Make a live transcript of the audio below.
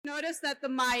notice that the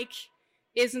mic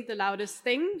isn't the loudest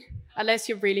thing unless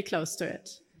you're really close to it.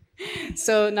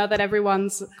 So now that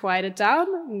everyone's quieted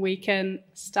down, we can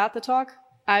start the talk.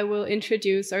 I will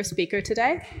introduce our speaker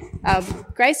today.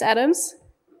 Grace Adams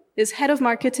is head of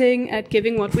marketing at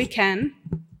Giving What We Can.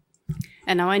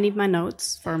 And now I need my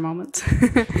notes for a moment.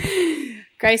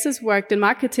 Grace has worked in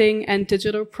marketing and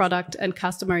digital product and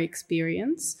customer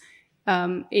experience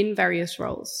in various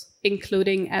roles,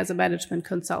 including as a management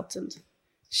consultant.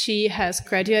 She has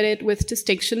graduated with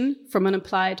distinction from an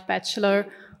applied Bachelor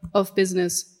of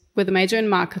Business with a major in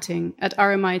marketing at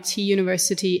RMIT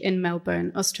University in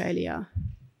Melbourne, Australia.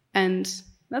 And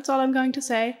that's all I'm going to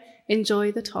say.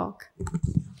 Enjoy the talk.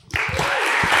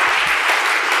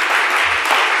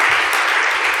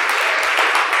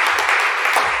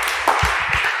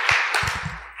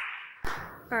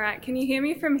 All right, can you hear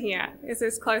me from here? Is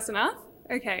this close enough?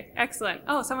 Okay, excellent.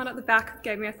 Oh, someone at the back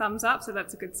gave me a thumbs up, so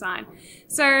that's a good sign.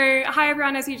 So, hi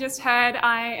everyone, as you just heard,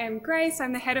 I am Grace.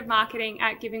 I'm the head of marketing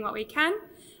at Giving What We Can.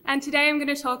 And today I'm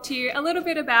going to talk to you a little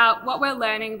bit about what we're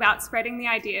learning about spreading the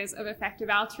ideas of effective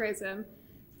altruism.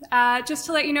 Just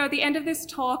to let you know, at the end of this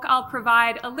talk, I'll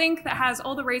provide a link that has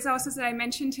all the resources that I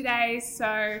mentioned today,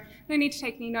 so no need to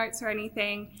take any notes or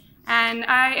anything. And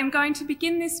I am going to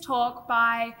begin this talk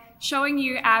by showing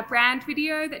you our brand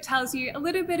video that tells you a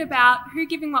little bit about who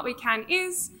Giving What We Can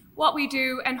is, what we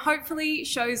do, and hopefully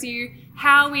shows you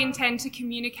how we intend to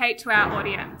communicate to our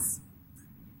audience.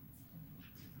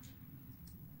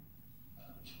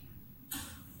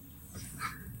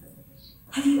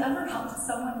 Have you ever helped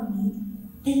someone in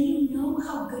need? Then you know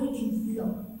how good it can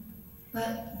feel.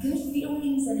 But good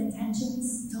feelings and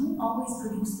intentions don't always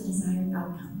produce the desired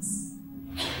outcomes.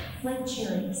 Like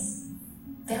charities,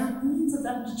 there are millions of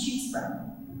them to choose from,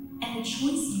 and the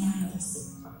choice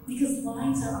matters because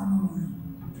lives are on the line.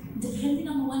 Depending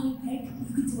on the one you pick,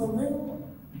 you could do a little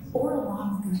or a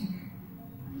lot of good.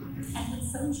 And with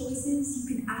some choices,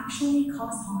 you can actually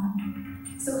cause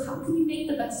harm. So how can you make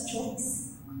the best choice?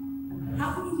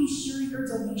 How can you be sure your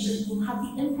donation will have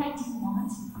the impact you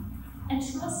want and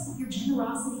trust that your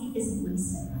generosity isn't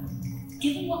wasted?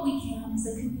 Giving What We Can is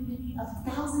a community of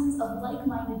thousands of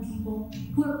like-minded people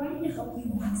who are ready to help you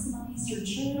maximize your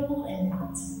charitable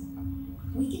impact.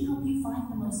 We can help you find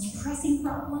the most pressing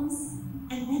problems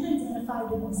and then identify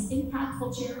the most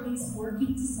impactful charities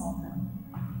working to solve them.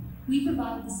 We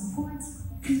provide the support,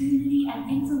 community,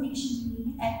 and information you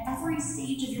need at every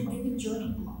stage of your giving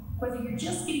journey, whether you're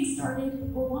just getting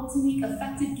started or want to make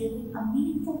effective giving a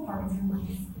meaningful part of your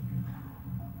life.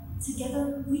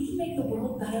 Together, we can make the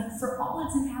world better for all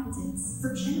its inhabitants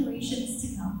for generations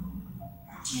to come.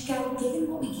 Check out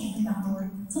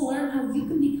givingwhatwecan.org to learn how you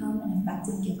can become an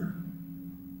effective giver.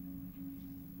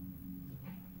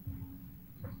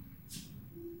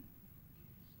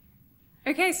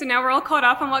 Okay, so now we're all caught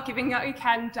up on what Giving What We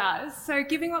Can does. So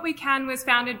Giving What We Can was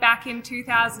founded back in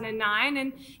 2009,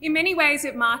 and in many ways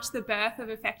it marked the birth of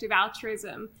effective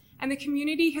altruism. And the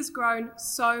community has grown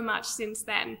so much since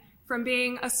then, from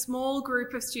being a small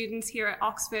group of students here at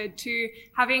Oxford to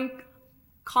having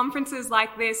conferences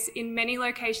like this in many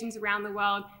locations around the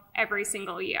world every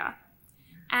single year.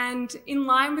 And in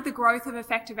line with the growth of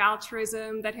effective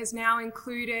altruism that has now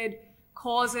included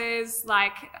causes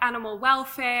like animal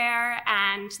welfare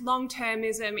and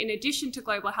long-termism in addition to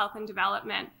global health and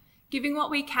development, Giving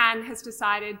What We Can has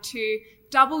decided to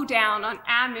double down on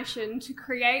our mission to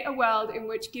create a world in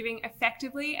which giving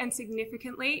effectively and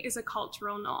significantly is a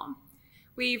cultural norm.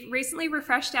 We've recently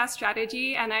refreshed our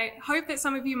strategy, and I hope that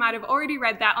some of you might have already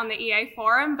read that on the EA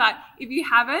forum, but if you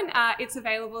haven't, it's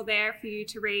available there for you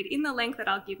to read in the link that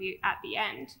I'll give you at the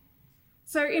end.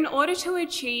 So in order to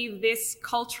achieve this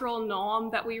cultural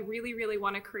norm that we really, really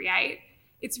want to create,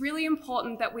 it's really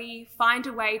important that we find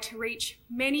a way to reach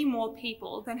many more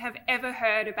people than have ever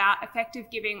heard about effective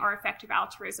giving or effective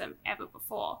altruism ever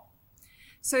before.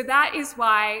 So that is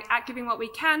why at Giving What We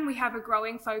Can, we have a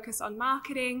growing focus on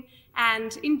marketing.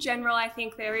 And in general, I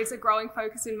think there is a growing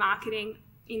focus in marketing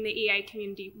in the EA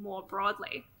community more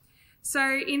broadly.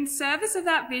 So in service of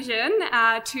that vision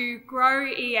to grow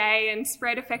EA and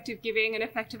spread effective giving and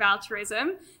effective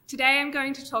altruism, today I'm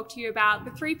going to talk to you about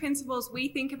the 3 principles we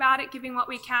think about at Giving What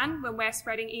We Can when we're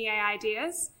spreading EA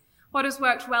ideas, what has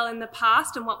worked well in the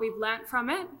past and what we've learnt from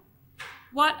it,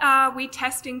 what are we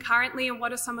testing currently and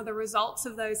what are some of the results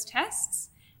of those tests,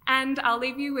 and I'll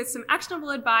leave you with some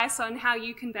actionable advice on how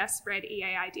you can best spread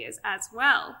EA ideas as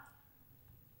well.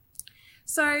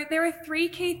 So there are 3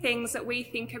 key things that we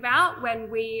think about when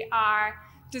we are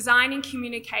designing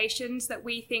communications that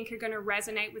we think are going to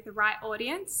resonate with the right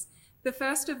audience. The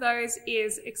first of those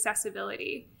is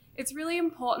accessibility. it's really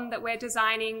important that we're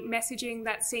designing messaging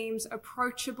that seems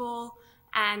approachable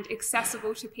and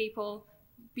accessible to people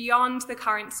beyond the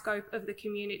current scope of the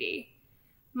community.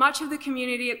 Much of the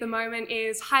community at the moment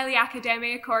is highly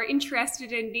academic or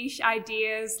interested in niche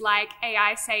ideas like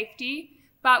AI safety,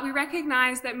 but we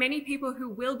recognise that many people who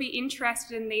will be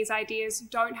interested in these ideas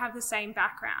don't have the same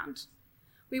background.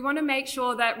 We want to make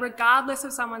sure that regardless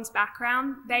of someone's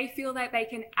background, they feel that they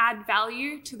can add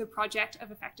value to the project of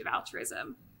effective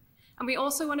altruism. And we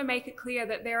also want to make it clear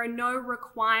that there are no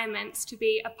requirements to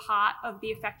be a part of the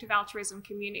effective altruism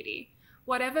community.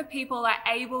 Whatever people are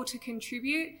able to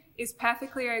contribute is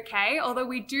perfectly okay, although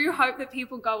we do hope that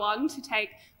people go on to take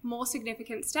more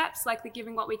significant steps like the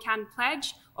Giving What We Can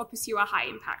pledge or pursue a high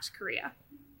impact career.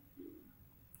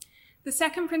 The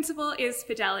second principle is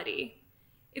fidelity.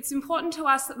 It's important to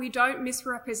us that we don't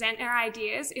misrepresent our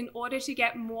ideas in order to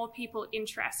get more people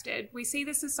interested. We see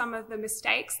this as some of the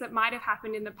mistakes that might have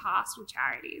happened in the past with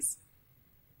charities.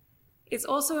 It's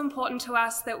also important to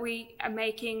us that we are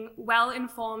making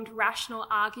well-informed, rational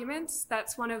arguments.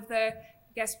 That's one of the,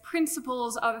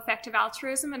 principles of effective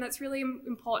altruism, and that's really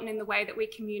important in the way that we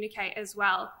communicate as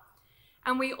well.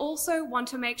 And we also want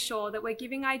to make sure that we're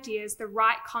giving ideas the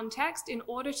right context in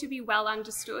order to be well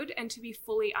understood and to be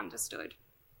fully understood.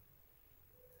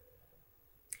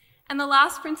 And the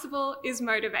last principle is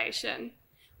motivation.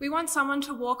 We want someone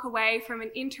to walk away from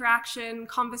an interaction,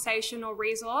 conversation, or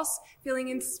resource feeling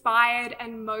inspired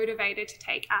and motivated to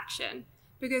take action,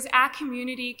 because our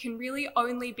community can really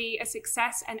only be a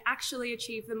success and actually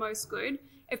achieve the most good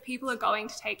if people are going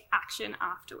to take action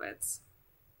afterwards.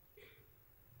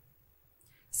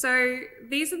 So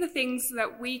these are the things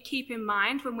that we keep in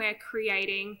mind when we're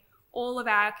creating all of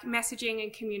our messaging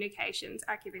and communications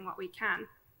at Giving What We Can.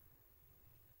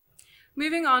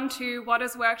 Moving on to what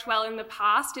has worked well in the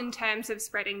past in terms of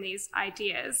spreading these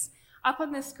ideas. Up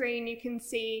on the screen, you can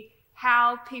see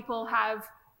how people have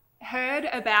heard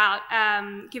about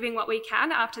Giving What We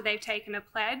Can after they've taken a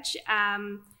pledge.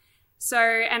 And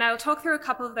I'll talk through a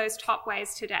couple of those top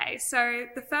ways today. So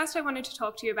the first I wanted to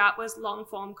talk to you about was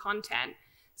long-form content.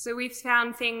 So we've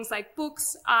found things like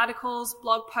books, articles,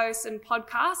 blog posts, and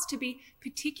podcasts to be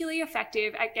particularly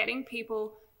effective at getting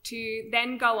people to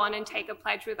then go on and take a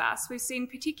pledge with us. We've seen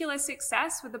particular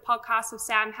success with the podcast of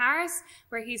Sam Harris,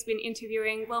 where he's been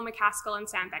interviewing Will MacAskill and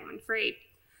Sam Bankman-Fried.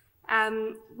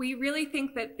 We really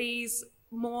think that these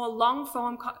more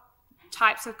long-form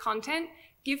types of content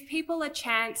give people a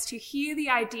chance to hear the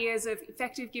ideas of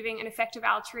effective giving and effective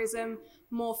altruism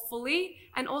more fully,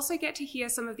 and also get to hear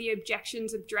some of the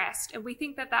objections addressed. And we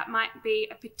think that that might be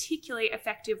a particularly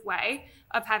effective way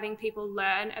of having people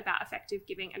learn about effective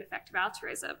giving and effective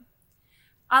altruism.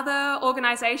 Other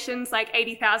organisations like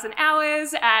 80,000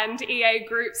 Hours and EA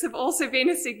Groups have also been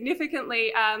a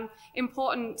significantly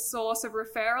important source of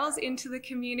referrals into the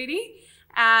community.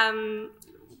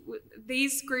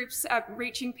 These groups are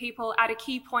reaching people at a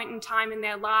key point in time in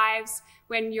their lives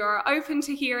when you're open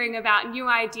to hearing about new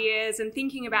ideas and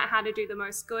thinking about how to do the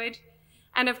most good.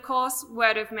 And of course,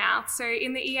 word of mouth. So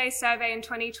in the EA survey in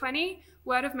 2020,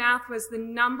 word of mouth was the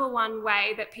 #1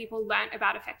 way that people learnt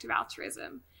about effective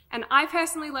altruism. And I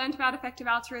personally learned about effective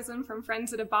altruism from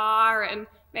friends at a bar, and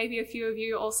maybe a few of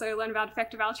you also learned about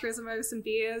effective altruism over some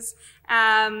beers.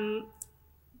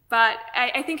 But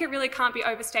I think it really can't be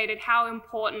overstated how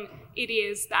important it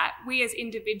is that we as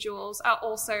individuals are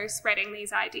also spreading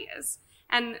these ideas.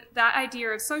 And that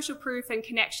idea of social proof and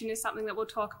connection is something that we'll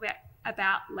talk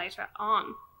about later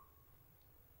on.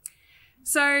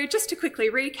 So just to quickly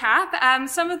recap,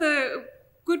 some of the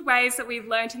good ways that we've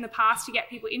learned in the past to get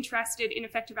people interested in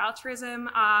effective altruism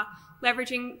are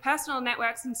leveraging personal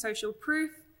networks and social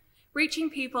proof, reaching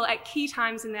people at key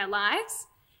times in their lives,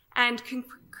 and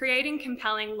creating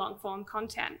compelling long-form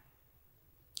content.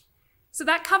 So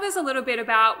that covers a little bit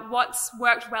about what's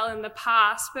worked well in the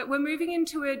past, but we're moving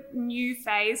into a new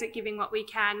phase at Giving What We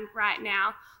Can right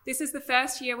now. This is the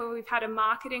first year where we've had a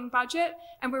marketing budget,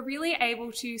 and we're really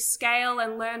able to scale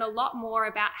and learn a lot more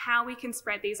about how we can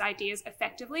spread these ideas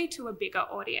effectively to a bigger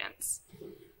audience.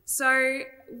 So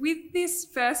with this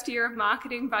first year of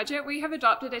marketing budget, we have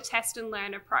adopted a test and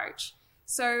learn approach.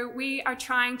 So we are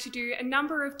trying to do a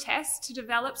number of tests to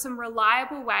develop some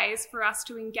reliable ways for us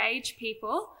to engage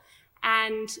people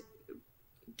and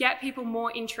get people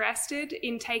more interested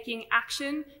in taking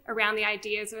action around the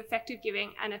ideas of effective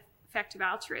giving and effective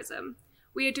altruism.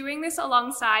 We are doing this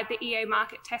alongside the EA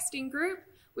Market Testing Group,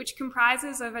 which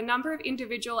comprises of a number of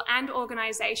individual and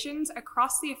organisations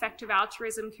across the effective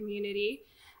altruism community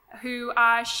who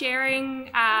are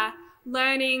sharing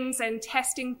learnings and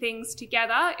testing things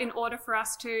together in order for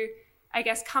us to,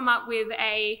 come up with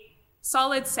a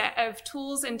solid set of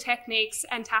tools and techniques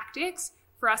and tactics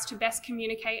for us to best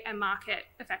communicate and market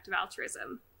effective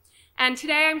altruism. And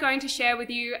today I'm going to share with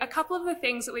you a couple of the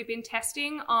things that we've been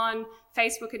testing on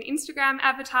Facebook and Instagram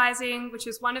advertising, which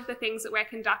is one of the things that we're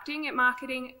conducting at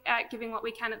Marketing at Giving What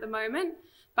We Can at the moment.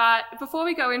 But before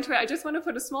we go into it, I just want to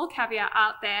put a small caveat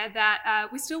out there that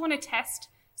we still want to test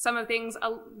some of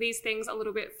these things a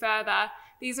little bit further.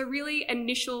 These are really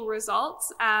initial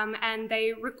results, and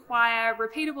they require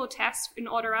repeatable tests in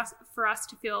order for us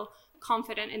to feel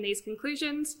confident in these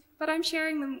conclusions. But I'm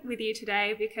sharing them with you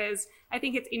today because I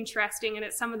think it's interesting, and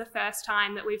it's some of the first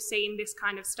time that we've seen this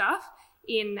kind of stuff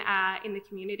in the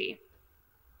community.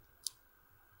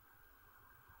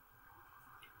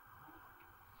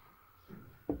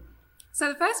 So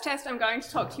the first test I'm going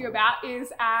to talk to you about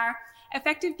is our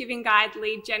Effective Giving Guide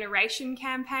lead generation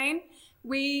campaign.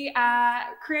 We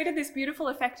created this beautiful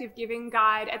Effective Giving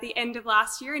Guide at the end of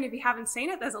last year, and if you haven't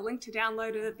seen it, there's a link to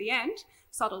download it at the end.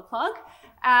 Subtle plug.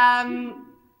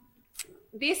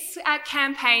 This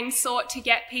campaign sought to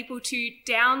get people to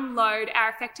download our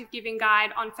Effective Giving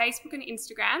Guide on Facebook and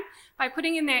Instagram by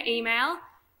putting in their email,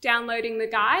 downloading the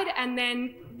guide, and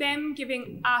then them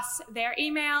giving us their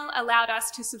email allowed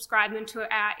us to subscribe them to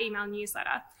our email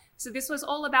newsletter. So this was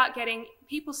all about getting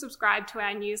people subscribed to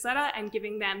our newsletter and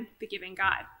giving them the Giving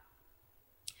Guide.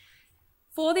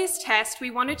 For this test,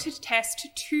 we wanted to test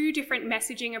two different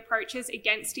messaging approaches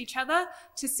against each other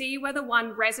to see whether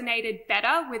one resonated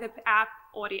better with our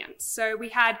audience. So we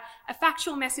had a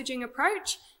factual messaging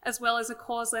approach as well as a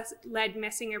cause-led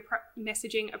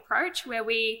messaging approach where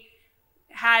we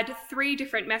had three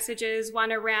different messages,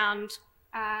 one around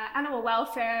animal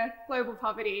welfare, global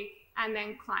poverty, and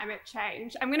then climate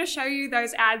change. I'm going to show you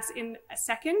those ads in a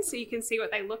second so you can see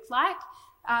what they look like.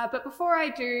 But before I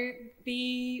do,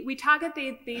 we target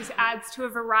these ads to a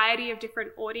variety of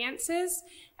different audiences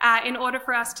in order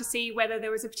for us to see whether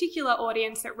there was a particular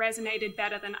audience that resonated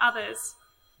better than others.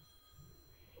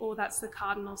 Oh, that's the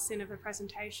cardinal sin of a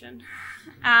presentation.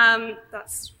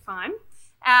 That's fine.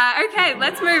 Okay,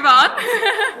 let's move on.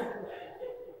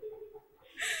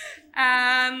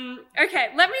 Okay,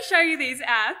 let me show you these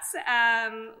ads.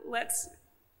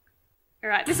 All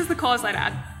right, this is the cause-led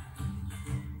ad.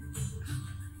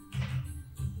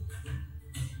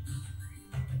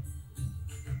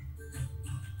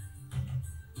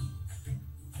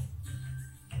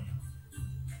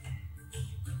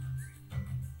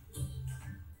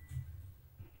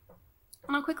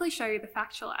 And I'll quickly show you the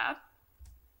factual ad.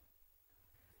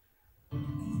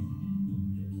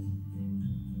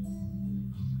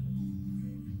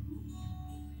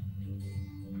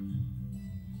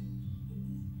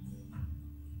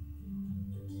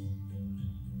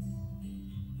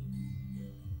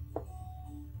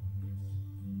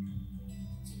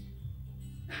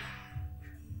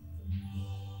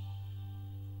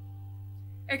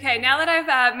 Okay, now that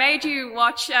I've made you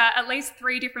watch at least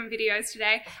 3 different videos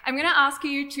today, I'm going to ask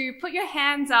you to put your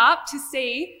hands up to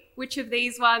see which of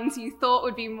these ones you thought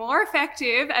would be more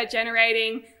effective at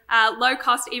generating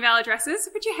low-cost email addresses.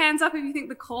 So put your hands up if you think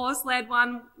the cause-led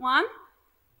one won.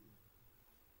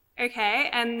 Okay,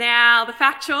 and now the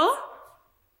factual.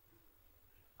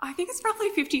 I think it's roughly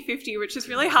 50-50, which is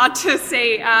really hard to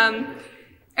see.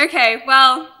 Okay,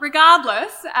 well,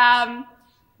 regardless,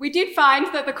 we did find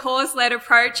that the cause-led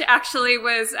approach actually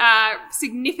was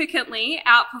significantly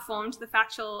outperformed the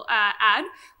factual ad.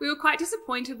 We were quite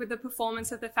disappointed with the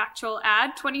performance of the factual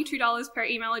ad. $22 per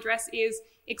email address is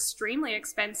extremely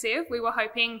expensive. We were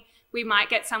hoping we might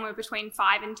get somewhere between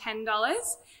 $5 and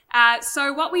 $10.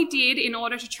 So what we did in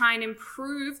order to try and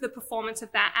improve the performance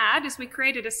of that ad is we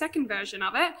created a second version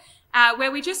of it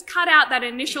where we just cut out that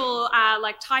initial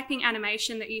typing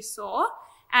animation that you saw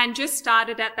and just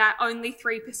started at that only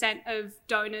 3% of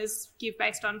donors give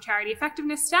based on charity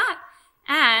effectiveness stat.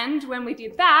 And when we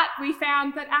did that, we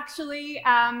found that actually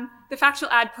the factual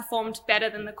ad performed better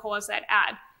than the cause-led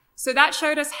ad. So that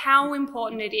showed us how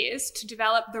important it is to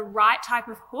develop the right type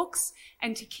of hooks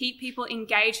and to keep people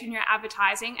engaged in your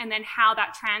advertising, and then how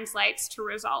that translates to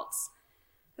results.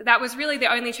 That was really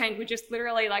the only change. We just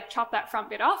literally chopped that front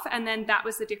bit off, and then that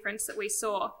was the difference that we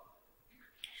saw.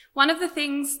 One of the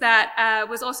things that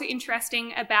was also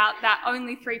interesting about that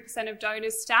only 3% of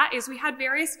donors stat is we had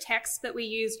various texts that we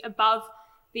used above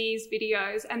these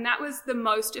videos, and that was the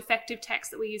most effective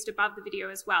text that we used above the video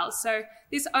as well. So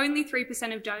this only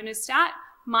 3% of donors stat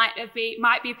might be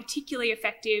a particularly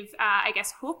effective,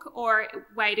 hook or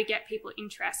way to get people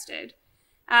interested.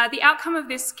 The outcome of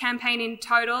this campaign in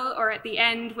total, or at the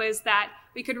end, was that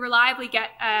we could reliably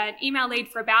get an email lead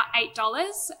for about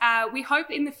 $8. We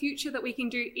hope in the future that we can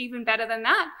do even better than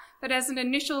that. But as an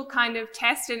initial kind of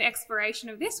test and exploration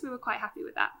of this, we were quite happy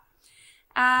with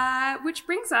that. Which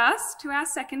brings us to our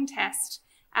second test,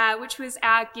 which was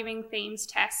our giving themes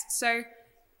test. So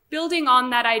building on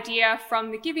that idea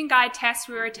from the Giving Guide test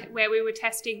where we were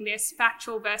testing this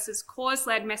factual versus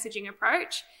cause-led messaging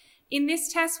approach, in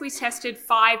this test we tested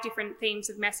 5 different themes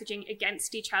of messaging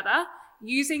against each other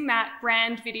using that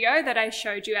brand video that I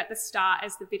showed you at the start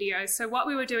as the video. So what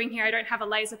we were doing here, I don't have a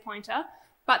laser pointer,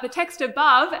 but the text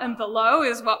above and below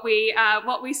is what we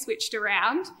switched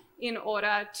around in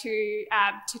order to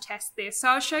test this. So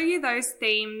I'll show you those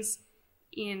themes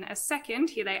in a second.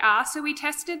 Here they are. So we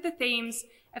tested the themes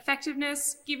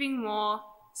effectiveness, giving more,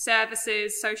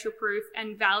 services, social proof,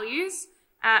 and values.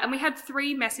 And we had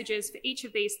 3 messages for each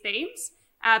of these themes,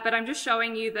 but I'm just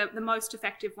showing you the most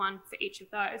effective one for each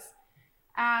of those.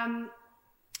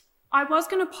 I was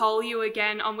going to poll you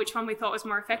again on which one we thought was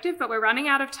more effective, but we're running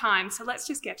out of time, so let's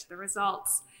just get to the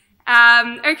results.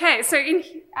 Okay, so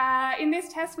in this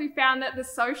test, we found that the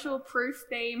social proof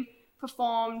theme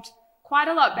performed quite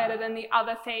a lot better than the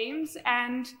other themes,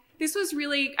 and this was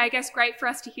really, I guess, great for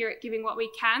us to hear at Giving What We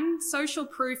Can. Social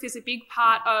proof is a big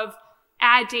part of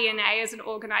our DNA as an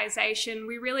organisation.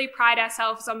 We really pride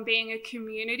ourselves on being a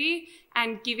community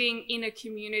and giving in a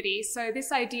community. So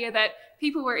this idea that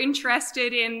people were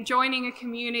interested in joining a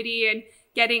community and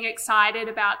getting excited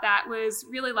about that was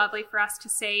really lovely for us to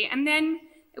see. And then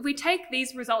if we take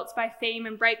these results by theme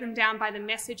and break them down by the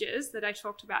messages that I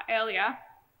talked about earlier,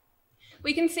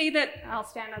 we can see that, I'll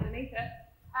stand underneath it,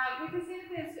 we can see that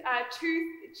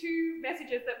there's two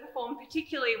messages that perform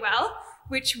particularly well,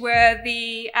 which were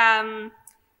the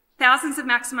thousands have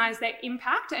maximised their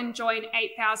impact and join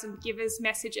 8,000 givers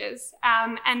messages.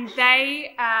 And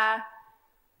they,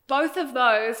 both of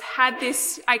those had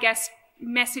this, I guess,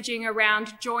 messaging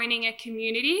around joining a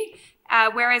community,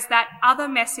 whereas that other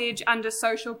message under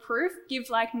social proof, Give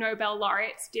Like Nobel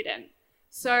Laureates, didn't.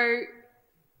 So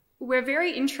we're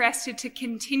very interested to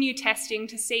continue testing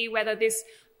to see whether this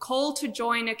call to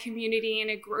join a community in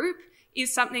a group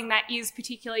is something that is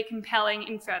particularly compelling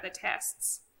in further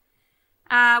tests.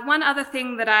 One other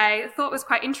thing that I thought was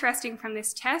quite interesting from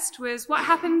this test was what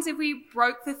happens if we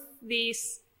broke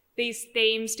these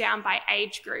themes down by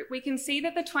age group. We can see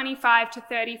that the 25 to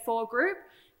 34 group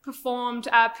performed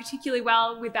particularly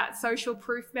well with that social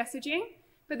proof messaging.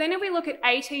 But then if we look at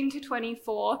 18 to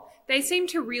 24, they seem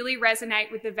to really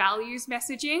resonate with the values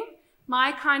messaging.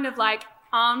 My kind of like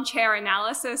armchair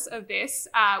analysis of this,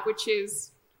 which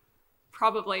is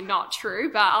probably not true,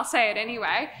 but I'll say it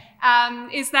anyway,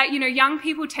 is that, young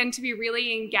people tend to be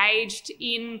really engaged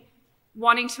in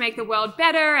wanting to make the world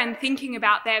better and thinking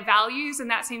about their values, and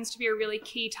that seems to be a really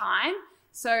key time.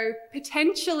 So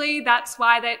potentially that's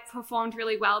why they performed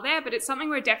really well there, but it's something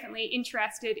we're definitely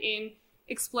interested in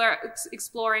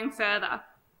exploring further.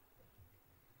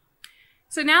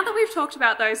 So now that we've talked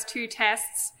about those 2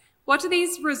 tests, what do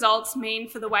these results mean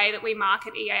for the way that we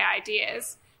market EA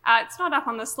ideas? It's not up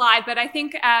on the slide, but I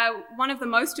think one of the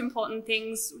most important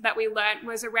things that we learnt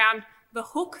was around the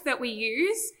hook that we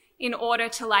use in order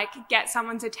to get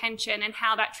someone's attention and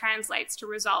how that translates to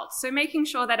results. So making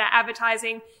sure that our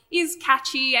advertising is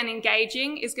catchy and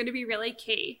engaging is going to be really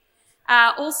key.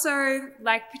 Also,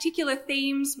 particular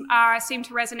themes seem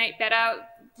to resonate better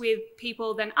with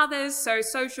people than others. So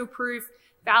social proof,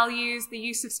 values, the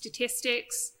use of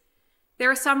statistics. There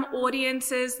are some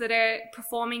audiences that are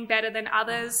performing better than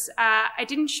others. I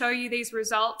didn't show you these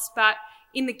results, but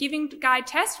in the Giving Guide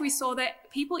test, we saw that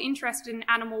people interested in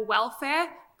animal welfare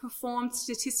performed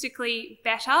statistically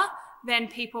better than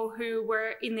people who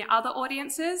were in the other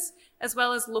audiences, as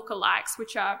well as lookalikes,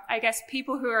 which are, I guess,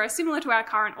 people who are similar to our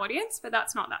current audience, but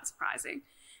that's not that surprising.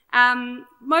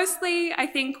 Mostly, I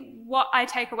think what I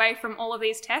take away from all of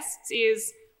these tests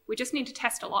is we just need to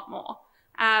test a lot more.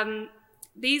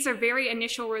 These are very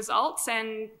initial results,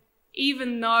 and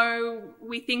even though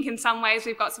we think in some ways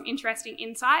we've got some interesting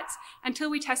insights, until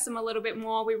we test them a little bit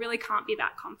more, we really can't be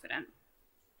that confident.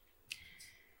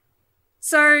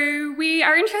 So we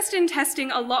are interested in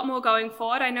testing a lot more going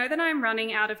forward. I know that I'm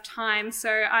running out of time, so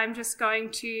I'm just going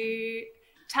to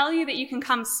tell you that you can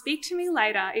come speak to me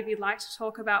later if you'd like to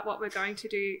talk about what we're going to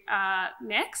do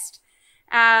next.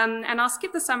 And I'll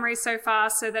skip the summary so far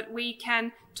so that we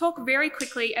can talk very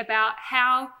quickly about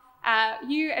how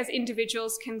you as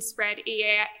individuals can spread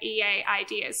EA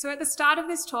ideas. So at the start of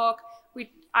this talk,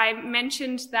 I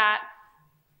mentioned that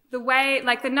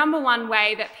the number one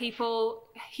way that people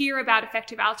hear about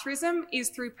effective altruism is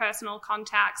through personal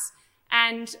contacts.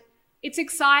 And it's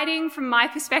exciting from my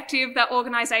perspective that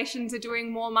organizations are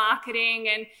doing more marketing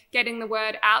and getting the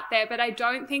word out there, but I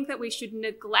don't think that we should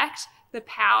neglect the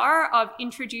power of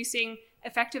introducing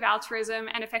effective altruism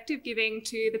and effective giving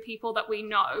to the people that we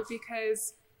know,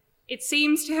 because it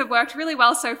seems to have worked really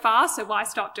well so far, so why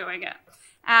stop doing it?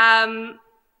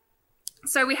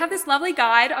 So we have this lovely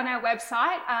guide on our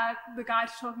website, the guide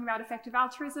to talking about effective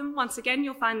altruism. Once again,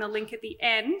 you'll find the link at the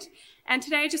end. And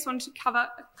today I just wanted to cover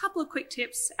a couple of quick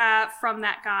tips from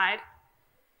that guide.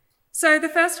 So the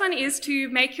first one is to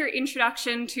make your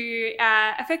introduction to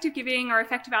effective giving or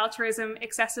effective altruism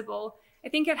accessible. I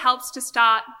think it helps to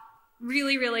start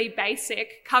really, really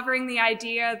basic, covering the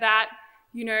idea that,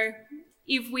 you know,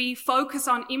 if we focus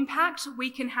on impact, we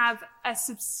can have a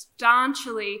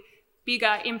substantially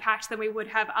bigger impact than we would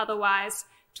have otherwise,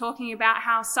 talking about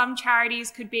how some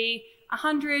charities could be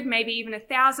 100, maybe even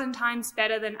 1,000 times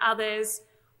better than others,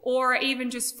 or even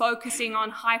just focusing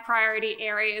on high priority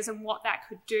areas and what that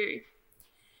could do.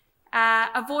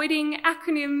 Avoiding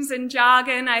acronyms and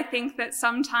jargon, I think that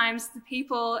sometimes the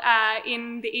people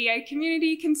in the EA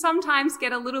community can sometimes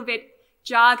get a little bit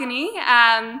jargony.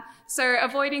 So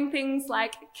avoiding things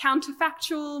like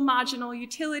counterfactual, marginal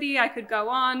utility, I could go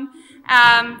on.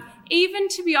 Even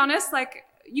to be honest, like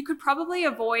you could probably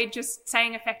avoid just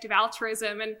saying effective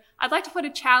altruism. And I'd like to put a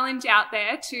challenge out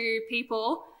there to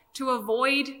people to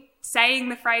avoid saying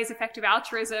the phrase effective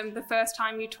altruism the first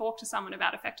time you talk to someone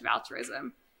about effective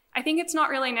altruism. I think it's not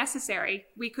really necessary.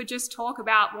 We could just talk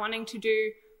about wanting to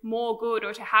do more good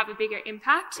or to have a bigger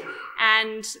impact.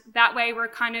 And that way we're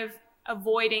kind of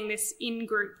avoiding this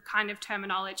in-group kind of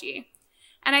terminology.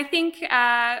 And I think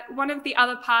one of the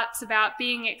other parts about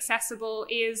being accessible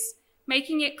is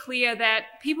making it clear that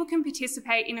people can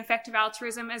participate in effective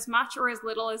altruism as much or as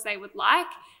little as they would like,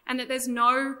 and that there's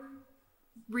no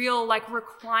real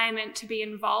requirement to be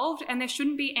involved, and there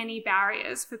shouldn't be any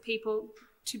barriers for people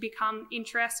to become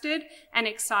interested and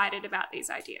excited about these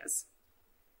ideas.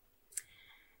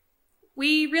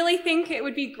 We really think it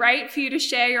would be great for you to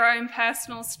share your own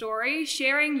personal story.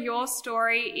 Sharing your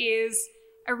story is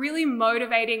a really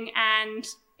motivating and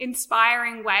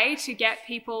inspiring way to get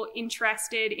people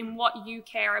interested in what you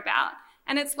care about.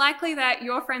 And it's likely that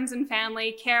your friends and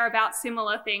family care about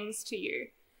similar things to you.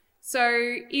 So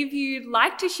if you'd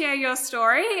like to share your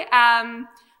story,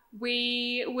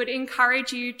 we would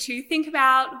encourage you to think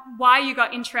about why you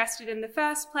got interested in the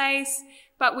first place.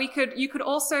 But you could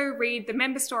also read the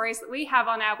member stories that we have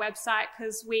on our website,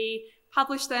 because we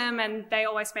publish them and they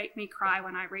always make me cry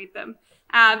when I read them.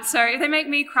 So if they make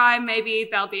me cry, maybe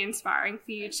they'll be inspiring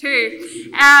for you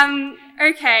too.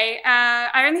 Okay,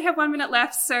 I only have 1 minute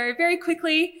left, so very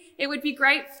quickly, it would be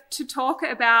great to talk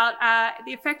about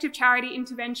the effective charity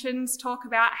interventions, talk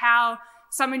about how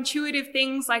some intuitive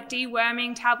things like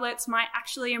deworming tablets might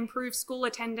actually improve school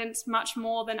attendance much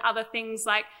more than other things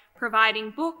like providing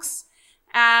books.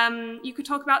 You could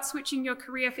talk about switching your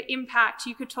career for impact.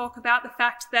 You could talk about the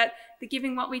fact that the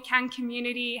Giving What We Can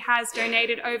community has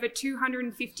donated over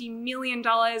 $250 million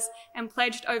and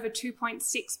pledged over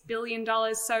 $2.6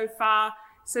 billion so far.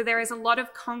 So there is a lot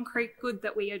of concrete good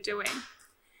that we are doing.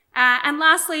 And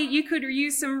lastly, you could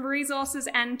use some resources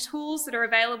and tools that are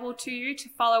available to you to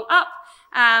follow up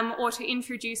or to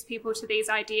introduce people to these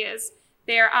ideas.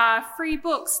 There are free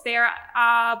books. There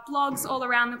are blogs all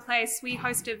around the place. We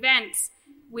host events.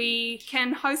 We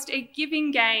can host a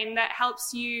giving game that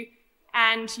helps you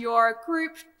and your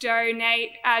group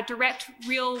donate direct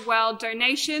real-world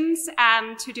donations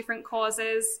to different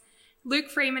causes.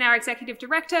 Luke Freeman, our executive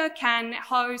director, can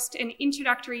host an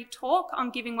introductory talk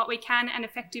on Giving What We Can and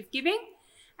effective giving.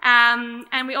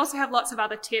 And we also have lots of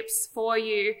other tips for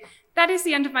you. That is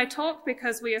the end of my talk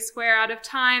because we are square out of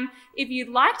time. If you'd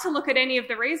like to look at any of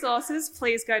the resources,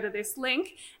 please go to this link.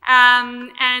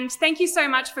 And thank you so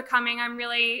much for coming. I'm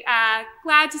really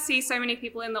glad to see so many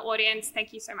people in the audience.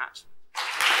 Thank you so much.